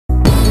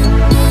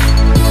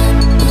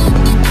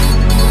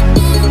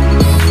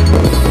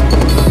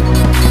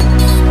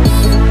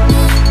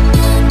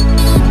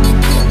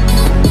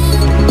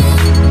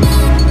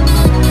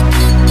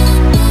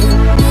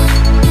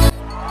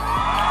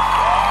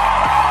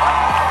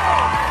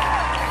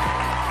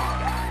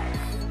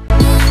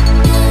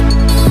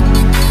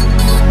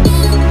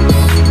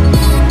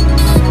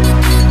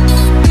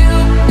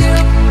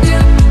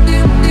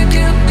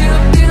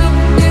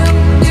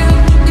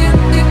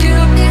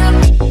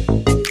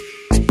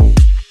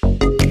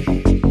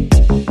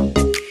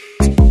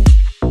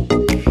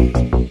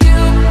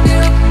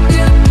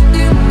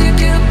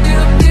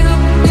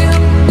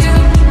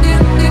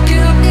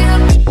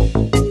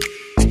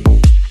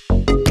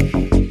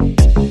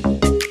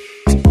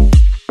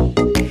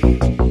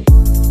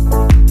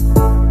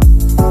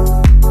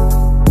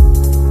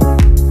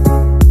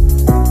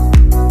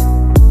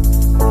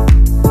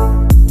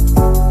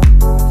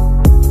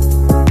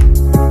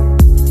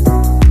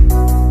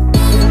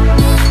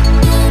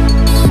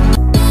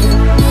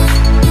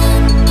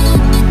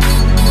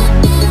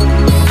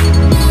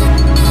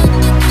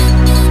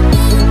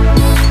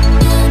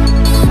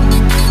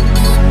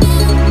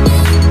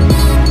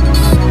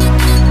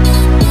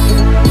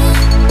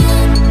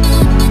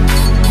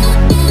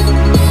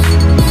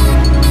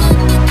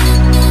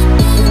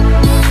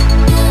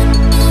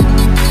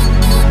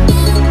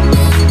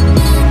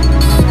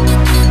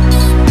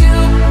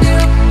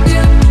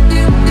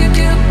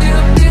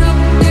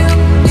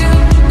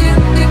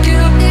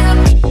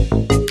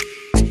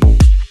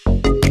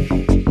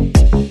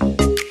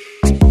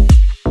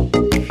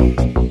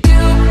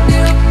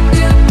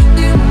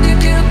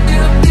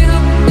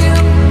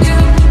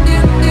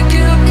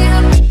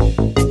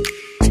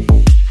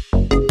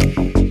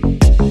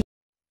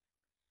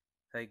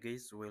Hi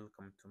guys,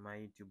 welcome to my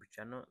YouTube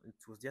channel. It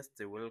was just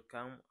a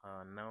welcome.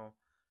 Now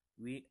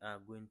we are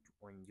going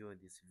to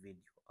enjoy this video.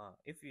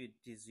 If it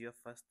is your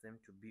first time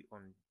to be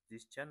on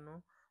this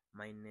channel,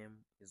 my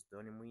name is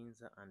Donny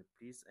Mwinza, and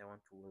please, I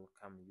want to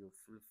welcome you.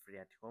 Feel free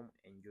at home,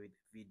 enjoy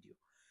the video.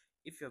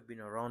 If you have been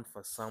around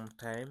for some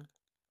time,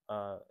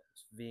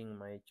 being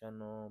my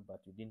channel,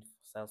 but you didn't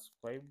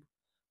subscribe,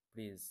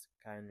 please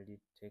kindly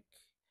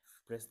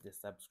press the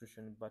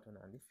subscription button,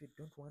 and if you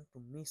don't want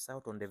to miss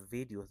out on the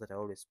videos that I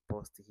always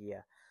post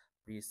here,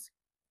 please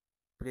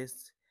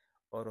press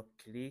or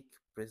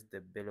press the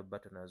bell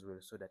button as well,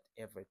 so that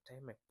every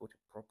time I put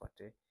a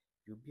property,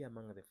 you'll be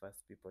among the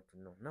first people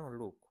to know. Now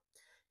look,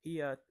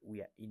 here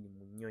we are in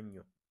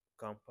Munyonyo,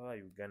 Kampala,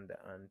 Uganda,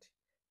 and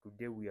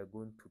today we are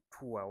going to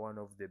tour one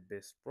of the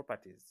best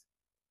properties.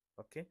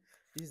 Okay,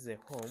 this is a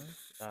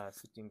home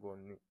sitting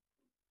on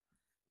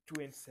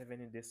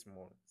 27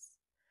 decimals.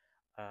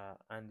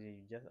 And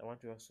I want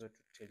to also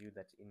to tell you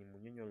that in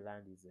Munyonyo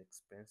land is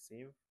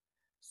expensive,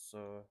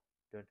 so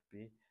don't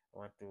be I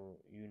want to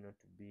not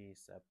to be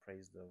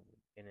surprised of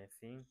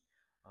anything.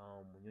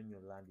 Munyonyo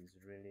land is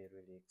really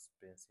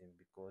expensive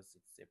because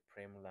it's a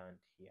prime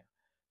land here,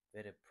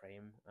 very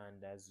prime.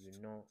 And as you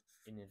know,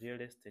 in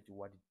real estate,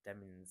 what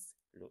determines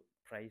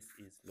price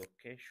is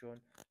location,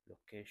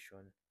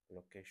 location,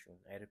 location.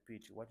 I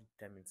repeat, what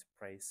determines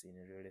price in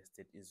real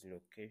estate is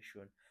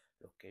location,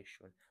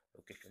 location,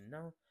 location.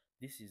 Now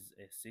this is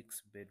a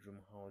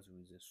 6-bedroom house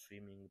with a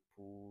swimming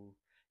pool.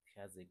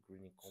 It has a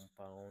green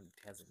compound,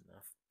 it has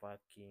enough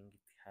parking,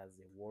 it has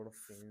a wall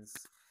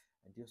fence,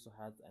 and it also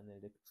has an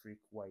electric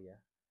wire,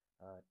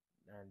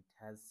 and it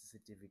has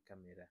CCTV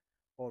camera.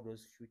 All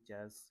those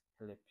features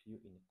help you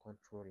in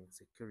controlling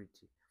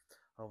security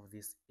of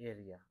this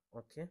area.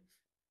 Okay,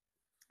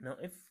 now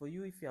if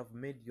you have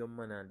made your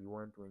money and you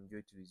want to enjoy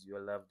it with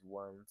your loved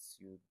ones,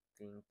 you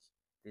think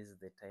this is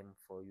the time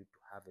for you to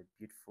have a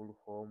beautiful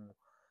home.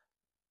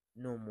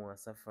 No more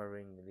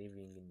suffering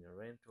living in a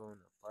rental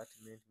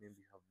apartment.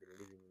 Maybe you have been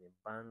living in a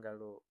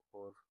bungalow,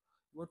 or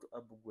you want to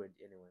upgrade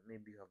anyway.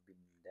 Maybe you have been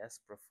in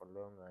diaspora for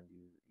long and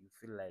you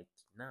feel like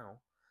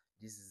now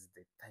this is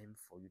the time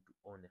for you to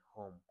own a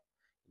home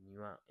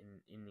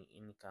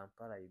in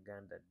Kampala,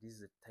 Uganda.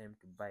 This is the time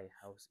to buy a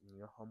house in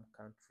your home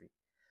country.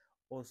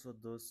 Also,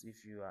 those,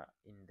 if you are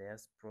in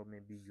diaspora,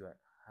 maybe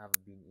have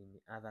been in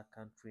other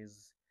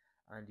countries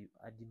and you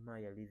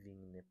admire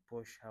living in a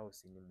posh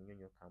house in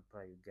Munyonyo,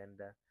 Kampala,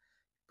 Uganda,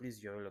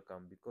 please, you're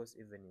welcome, because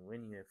even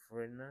when you're a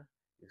foreigner,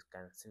 you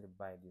can still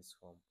buy this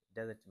home. It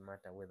doesn't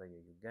matter whether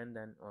you're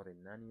Ugandan or a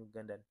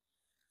non-Ugandan.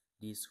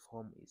 This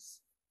home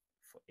is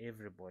for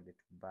everybody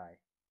to buy.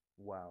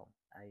 Wow,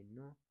 I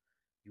know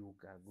you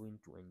are going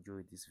to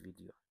enjoy this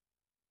video.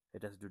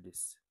 Let us do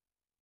this.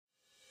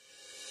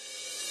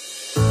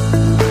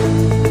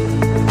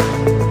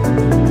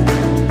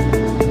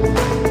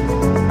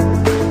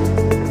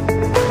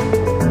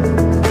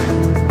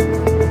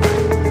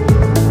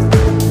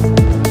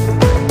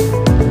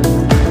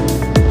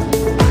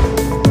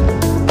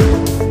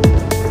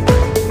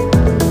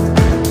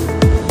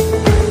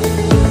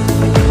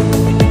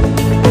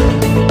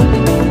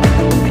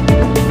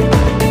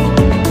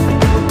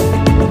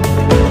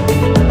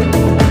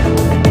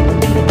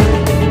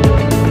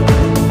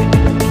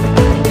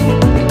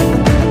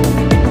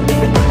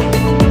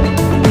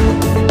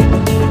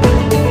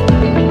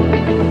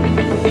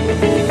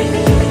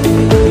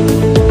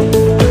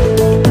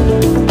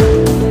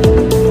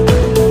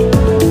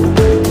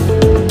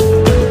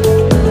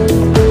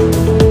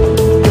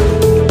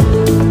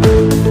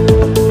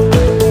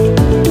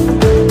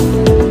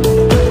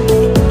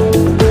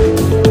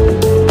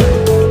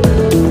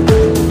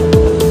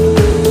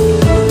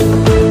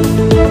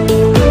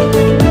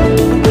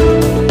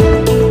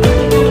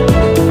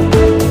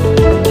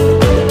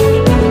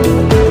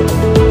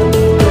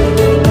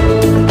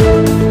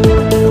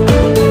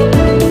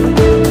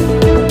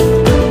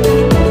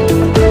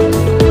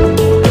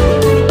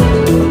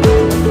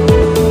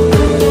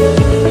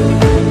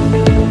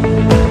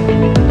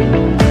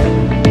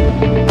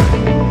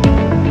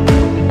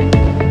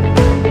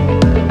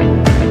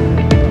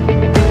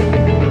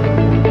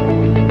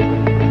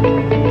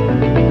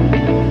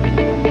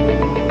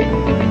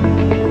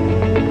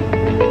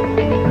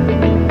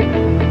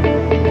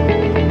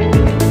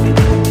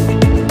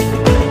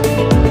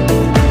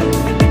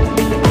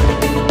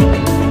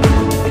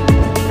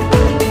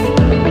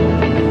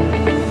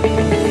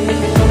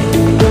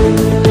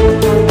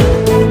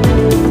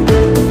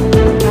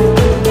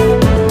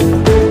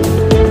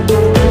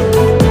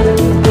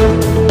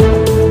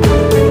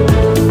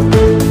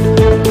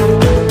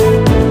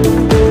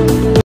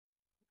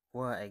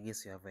 I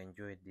guess you have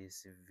enjoyed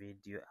this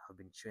video. I've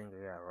been showing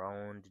you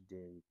around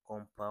the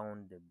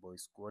compound, the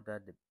boys'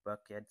 quarter, the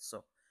backyard.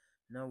 So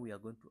now we are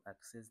going to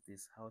access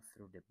this house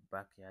through the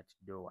backyard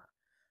door,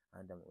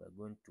 and we're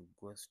going to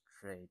go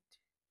straight.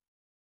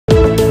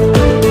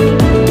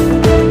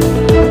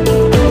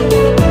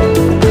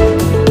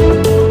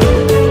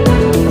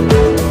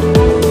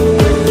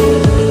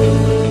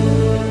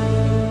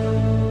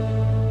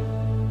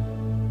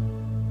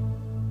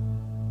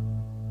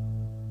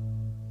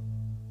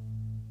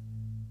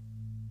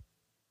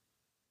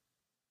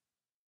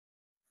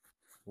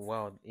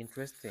 Wow,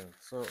 interesting.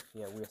 So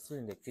yeah, we are still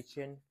in the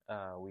kitchen.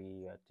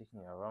 We are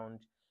taking around.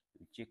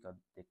 You check out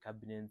the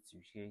cabinets.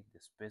 You check the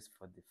space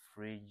for the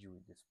fridge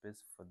with the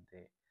space for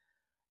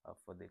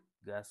the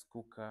gas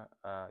cooker.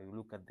 You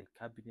look at the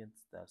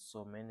cabinets. There are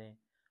so many.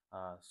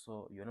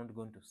 So you're not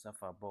going to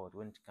suffer about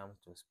when it comes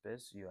to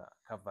space. You are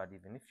covered.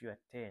 Even if you are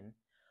 10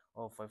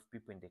 or 5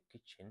 people in the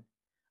kitchen,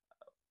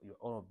 you're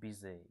all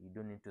busy. You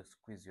don't need to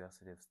squeeze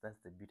yourselves. That's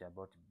the bit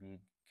about big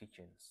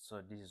kitchens.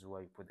 So this is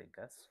where you put the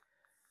gas.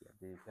 Yeah,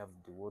 they have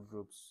the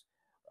wardrobes.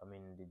 I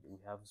mean, we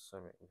have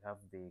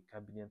the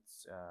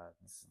cabinets.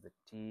 This is the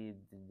tea,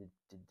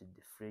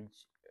 the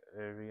fridge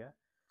area.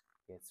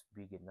 Yeah, it's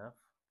big enough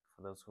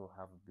for those who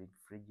have big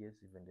fridges.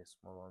 Even the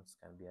small ones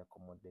can be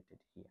accommodated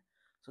here.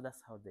 So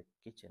that's how the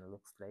kitchen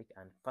looks like.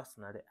 And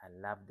personally, I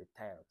love the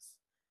tiles.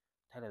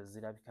 Tiles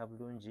zirabika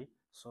bulungi,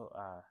 so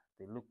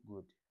they look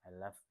good. I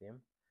love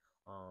them.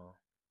 Uh,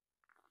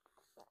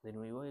 then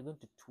we were going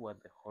to tour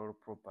the whole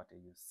property.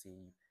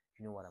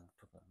 You know what I'm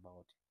talking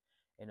about.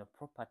 And a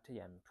property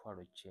and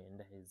Mtwalo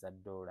Chenda is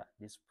 $1.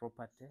 This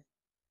property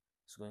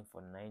is going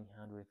for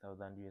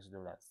 900,000 US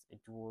dollars.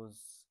 It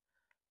was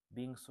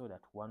being sold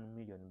at 1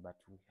 million, but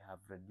we have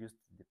reduced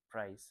the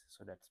price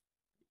so that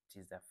it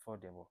is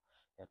affordable.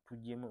 At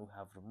 2GM, we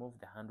have removed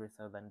the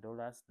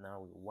 $100,000.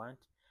 Now we want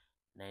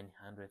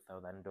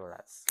 $900,000.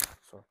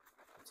 So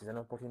it is an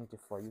opportunity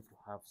for you to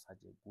have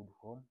such a good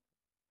home.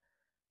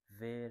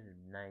 Very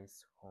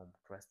nice home,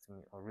 trust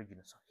me,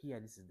 original. So here,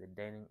 this is the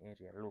dining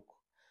area. Look,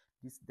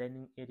 this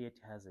dining area, it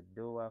has a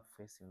door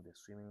facing the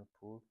swimming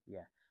pool.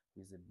 Yeah,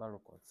 with a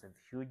balcony. It's a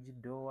huge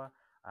door.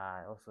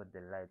 Also the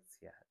lights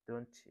here.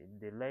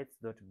 The lights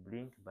don't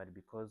blink, but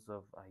because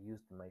of I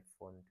used my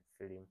phone to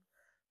film,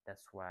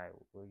 that's why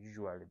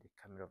usually the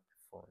camera of the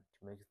phone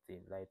to make the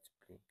lights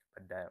blink,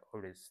 but they're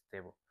always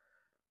stable.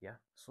 Yeah,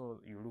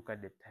 so you look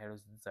at the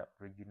tiles. These are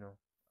original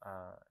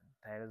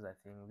tiles. I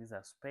think these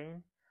are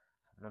Spain.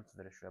 I'm not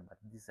very sure, but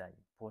these are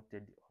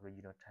imported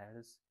original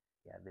tiles.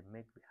 Yeah, they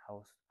make the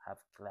house have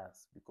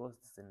class because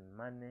it's in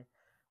money.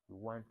 We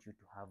want you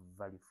to have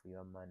value for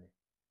your money.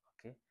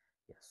 Okay.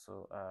 Yeah,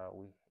 so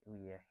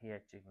we are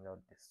here checking out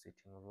the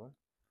sitting room.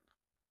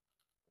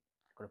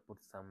 Gonna put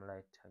some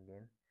light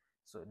again.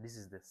 So this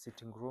is the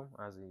sitting room,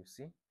 as you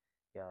see.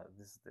 Yeah,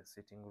 this is the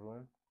sitting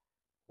room.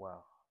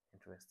 Wow,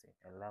 interesting.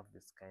 I love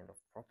this kind of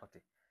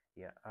property.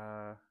 Yeah,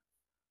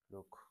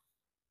 look.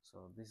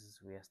 So this is,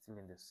 we are still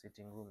in the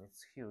sitting room.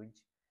 It's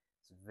huge.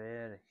 It's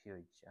very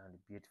huge and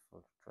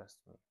beautiful. Trust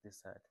me, this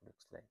is how it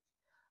looks like.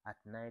 At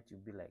night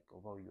you'll be like,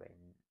 oh wow,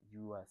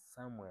 you are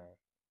somewhere.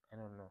 I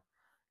don't know.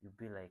 You'll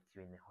be like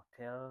you're in a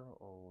hotel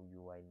or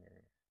you are in a,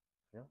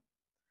 you know.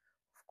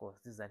 Of course,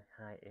 this is at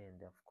high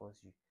end. Of course,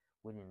 you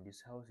when in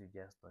this house, you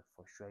just know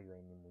for sure you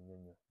are in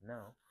Munyonyo.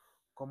 Now,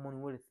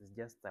 Commonwealth is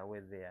just away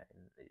there,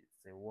 and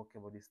it's a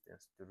walkable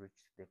distance to reach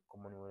the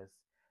Commonwealth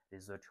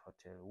Resort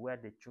Hotel, where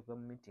the Choga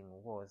meeting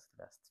was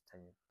last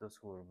time. Those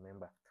who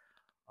remember.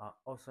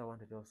 Also, I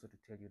wanted also to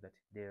tell you that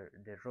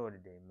the road,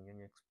 the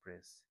Munyonyo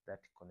Express that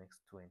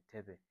connects to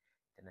Entebbe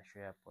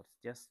International Airport, is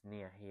just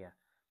near here.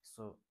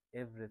 So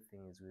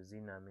everything is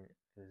within, I mean,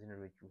 within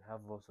reach. We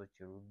have also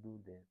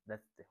Chirudu,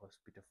 that's the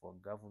hospital for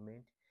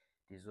government.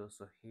 It is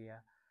also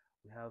here.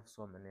 We have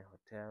so many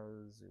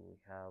hotels. We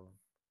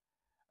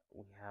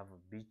have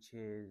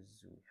beaches.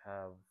 We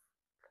have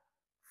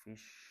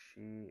fish.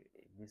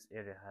 This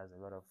area has a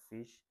lot of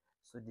fish.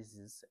 So this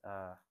is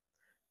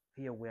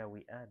here where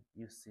we are.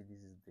 You see,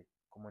 this is the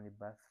common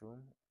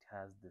bathroom. It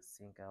has the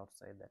sink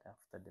outside. That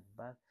after the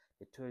bath,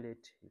 the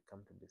toilet, you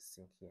come to the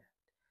sink here.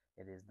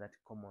 It is that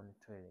common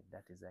toilet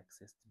that is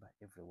accessed by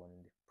everyone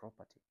in the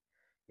property.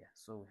 Yeah,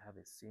 so we have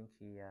a sink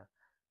here.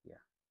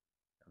 Yeah,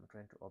 I'm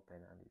trying to open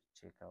and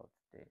check out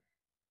the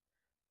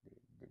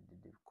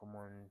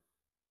common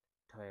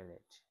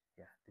toilet.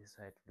 Yeah, this is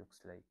how it looks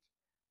like.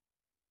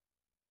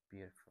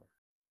 Beautiful.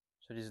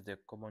 So this is the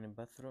common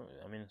bathroom.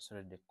 I mean,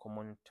 sorry, the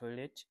common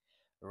toilet.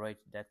 Right,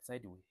 that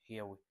side. We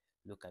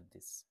look at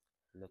this.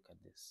 Look at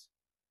this.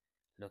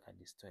 Look at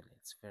this toilet.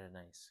 It's very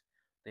nice.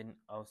 Then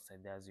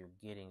outside, as you're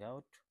getting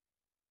out,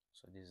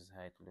 so this is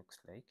how it looks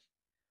like.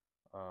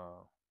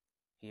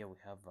 Here we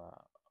have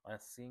a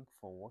sink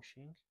for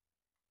washing.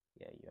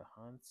 Yeah, your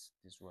hands.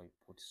 This is where you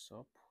put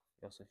soap.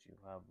 Also, if you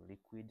have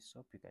liquid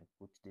soap, you can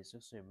put. There's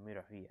also a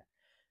mirror here,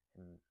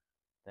 and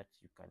that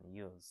you can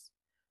use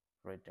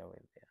right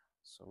away there.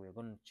 So we're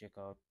going to check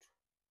out.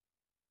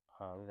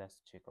 Let's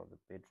check out the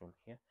bedroom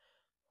here.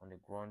 On the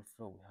ground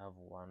floor, we have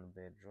one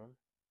bedroom.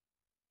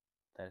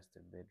 That's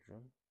the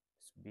bedroom.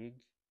 It's big.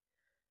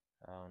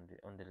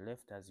 On the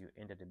left, as you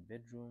enter the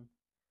bedroom,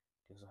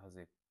 it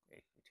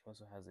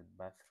also has a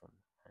bathroom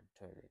and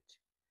toilet.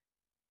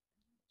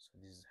 So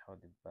this is how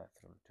the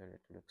bathroom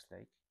toilet looks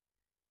like.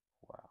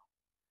 Wow,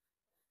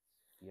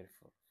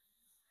 beautiful.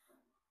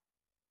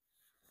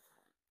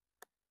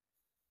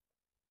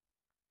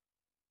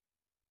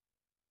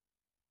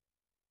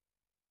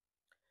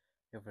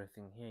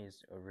 Everything here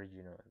is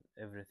original.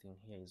 Everything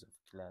here is of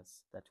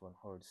class. That one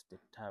holds the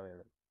towel.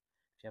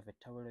 If you have a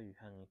towel, you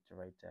hang it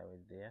right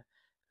there.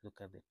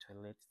 Look at the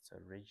toilet, it's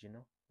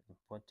original,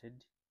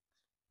 imported,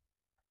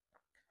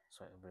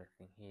 so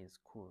everything here is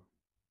cool.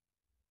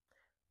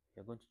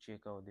 You're going to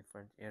check out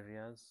different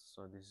areas.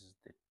 So this is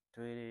the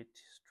toilet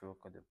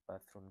stroke or the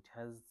bathroom. It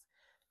has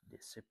the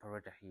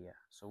separator here,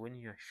 so when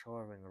you're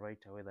showering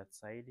right away that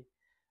side,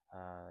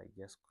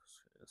 just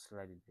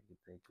slide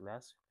the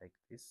glass like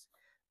this,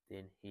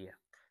 then here.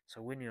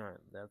 So when you're on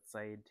that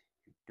side,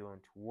 you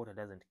don't, water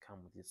doesn't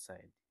come with this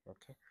side.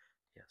 Okay,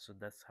 yeah, so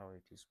that's how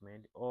it is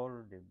made.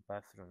 All the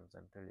bathrooms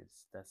and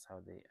toilets, that's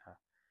how they are.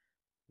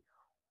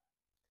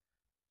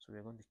 So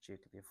we're going to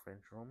check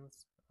different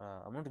rooms.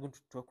 I'm not going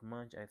to talk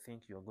much. I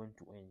think you are going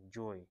to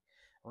enjoy.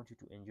 I want you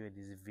to enjoy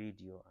this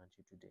video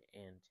until to the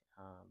end.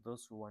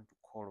 Those who want to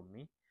call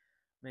me,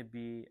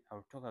 maybe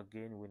I'll talk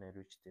again when I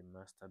reach the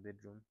master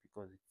bedroom,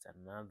 because it's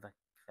another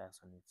class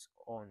on its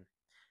own.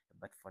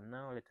 But for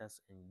now, let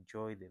us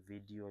enjoy the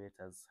video. Let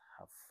us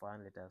have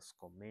fun. Let us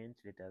comment.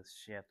 Let us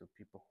share to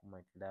people who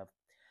might love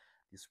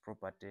this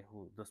property,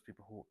 who, those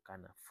people who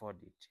can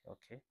afford it.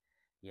 Okay,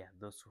 yeah,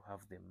 those who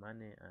have the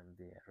money and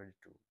they are ready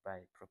to buy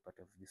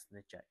property of this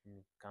nature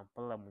in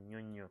Kampala,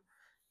 Munyonyo,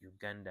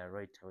 Uganda,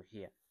 right over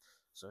here.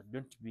 So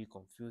don't be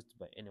confused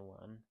by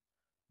anyone.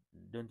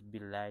 Don't be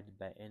lied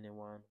by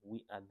anyone.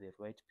 We are the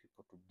right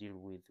people to deal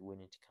with when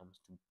it comes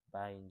to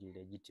buying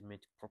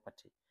legitimate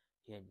property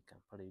here in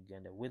Kampala,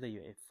 Uganda. Whether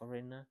you're a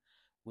foreigner,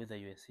 whether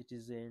you're a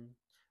citizen,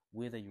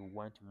 whether you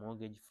want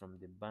mortgage from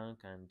the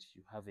bank and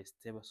you have a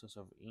stable source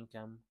of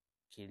income,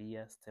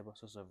 clear stable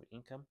source of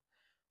income,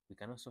 we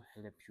can also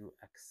help you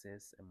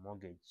access a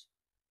mortgage.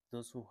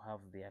 Those who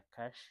have their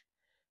cash,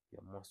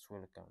 you're most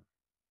welcome.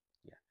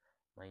 Yeah,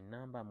 my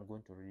number, I'm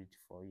going to read it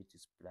for you. It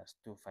is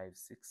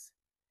 +256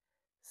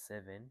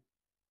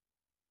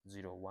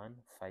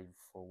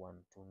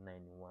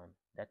 701541291.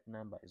 That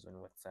number is on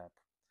WhatsApp.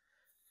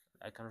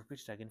 I can repeat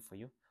it again for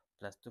you.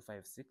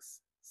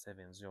 +256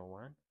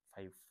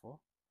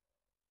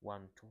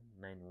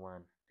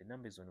 701541291. The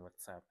number is on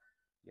WhatsApp.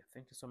 Yeah,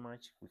 thank you so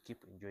much. We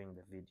keep enjoying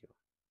the video.